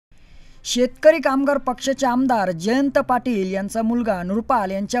शेतकरी कामगार पक्षाचे आमदार जयंत पाटील यांचा मुलगा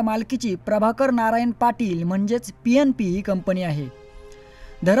नूरपाल यांच्या मालकीची प्रभाकर नारायण पाटील म्हणजेच PNP ही कंपनी आहे।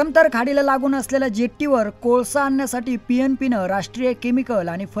 धरमतर खाडीला लागून असलेल्या जेट्टीवर कोळसा आणण्यासाठी PNPनं राष्ट्रीय केमिकल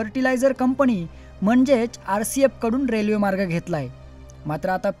आणि फर्टिलायझर कंपनी म्हणजेच RCF कडून रेल्वे मार्ग घेतलाय। मात्र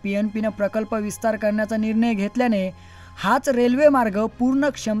आता PNPनं प्रकल्प विस्तार करण्याचा निर्णय घेतल्याने हाच रेल्वे मार्ग पूर्ण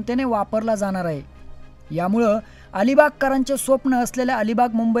क्षमतेने वापरला जाणार आहे। यामुळे अलिबागकरांचे स्वप्न असलेल्या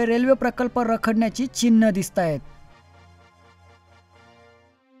अलिबाग मुंबई रेल्वे प्रकल्प रखडण्याची चिन्ह दिसतायत।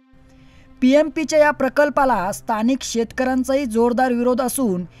 PNPच्या या प्रकल्पाला स्थानिक शेतकऱ्यांचाही जोरदार विरोध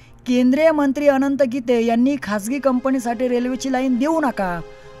असून केंद्रीय मंत्री अनंत गीते यांनी खासगी कंपनीसाठी रेल्वेची लाईन देऊ नका,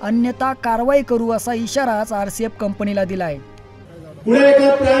 अन्यथा कारवाई करू असा इशाराच RCF कंपनीला दिलाय। पुढे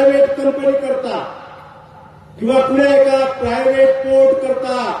एका प्रायव्हेट कंपनी करता किंवा पुढे एका प्रायव्हेट पोर्ट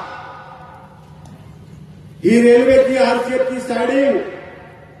करता ही रेल्वेची RCFची साइडिंग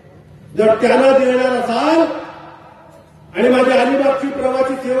जर त्यांना देणार असाल आणि माझ्या अलिबागची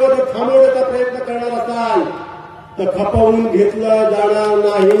प्रवासी सेवा जर थांबवण्याचा प्रयत्न करणार असाल तर खपवून घेतलं जाणार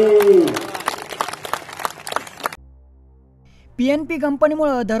नाही। PNP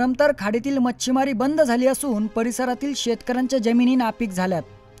कंपनीमुळे धरमतर खाडीतील मच्छीमारी बंद झाली असून परिसरातील शेतकऱ्यांच्या जमिनी नापीक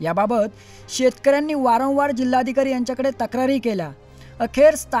झाल्यात। याबाबत शेतकऱ्यांनी वारंवार जिल्हाधिकारी यांच्याकडे तक्रारी केल्या।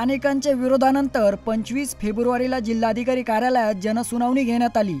 अखेर स्थानिकांच्या विरोधानंतर 25 फेब्रुवारीला जिल्हाधिकारी कार्यालयात जनसुनावणी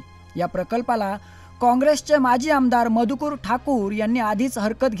घेण्यात आली। या प्रकल्पाला काँग्रेसचे माजी आमदार मधुकर ठाकूर यांनी आधीच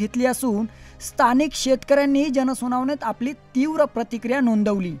हरकत घेतली असून स्थानिक शेतकऱ्यांनी जनसुनावणीत आपली तीव्र प्रतिक्रिया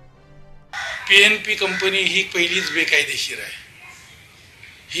नोंदवली। PNP कंपनी ही पहिलीच बेकायदेशीर आहे।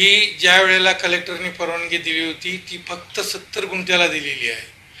 ही ज्या वेळेला कलेक्टरने परवानगी दिली होती ती फक्त 70 गुंठ्याला दिलेली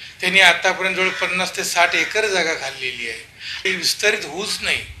आहे। त्यांनी आतापर्यंत जवळ 50 ते 60 एकर जागा खाल्लेली आहे। हे विस्तारित होऊच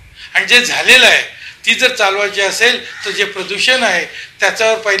नाही आणि जे झालेलं आहे ती जर चालवायची असेल तर जे प्रदूषण आहे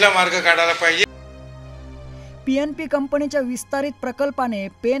त्याच्यावर पहिला मार्ग काढायला पाहिजे। PNP कंपनीच्या विस्तारित प्रकल्पाने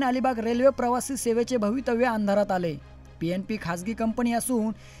पेन अलिबाग रेल्वे प्रवासी सेवेचे भवितव्य अंधारात आले। PNP खासगी कंपनी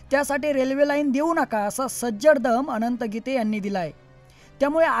असून त्यासाठी रेल्वे लाईन देऊ नका असा सज्जड दम अनंत गीते यांनी दिलाय।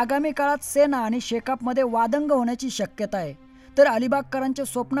 त्यामुळे आगामी काळात सेना आणि शेकापमध्ये वादंग होण्याची शक्यता आहे। तर अलिबागकरांचे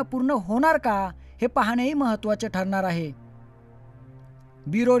स्वप्न पूर्ण होणार का हे पाहणेही महत्त्वाचे ठरणार आहे।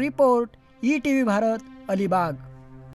 Bureau report ETV Bharat, Alibag.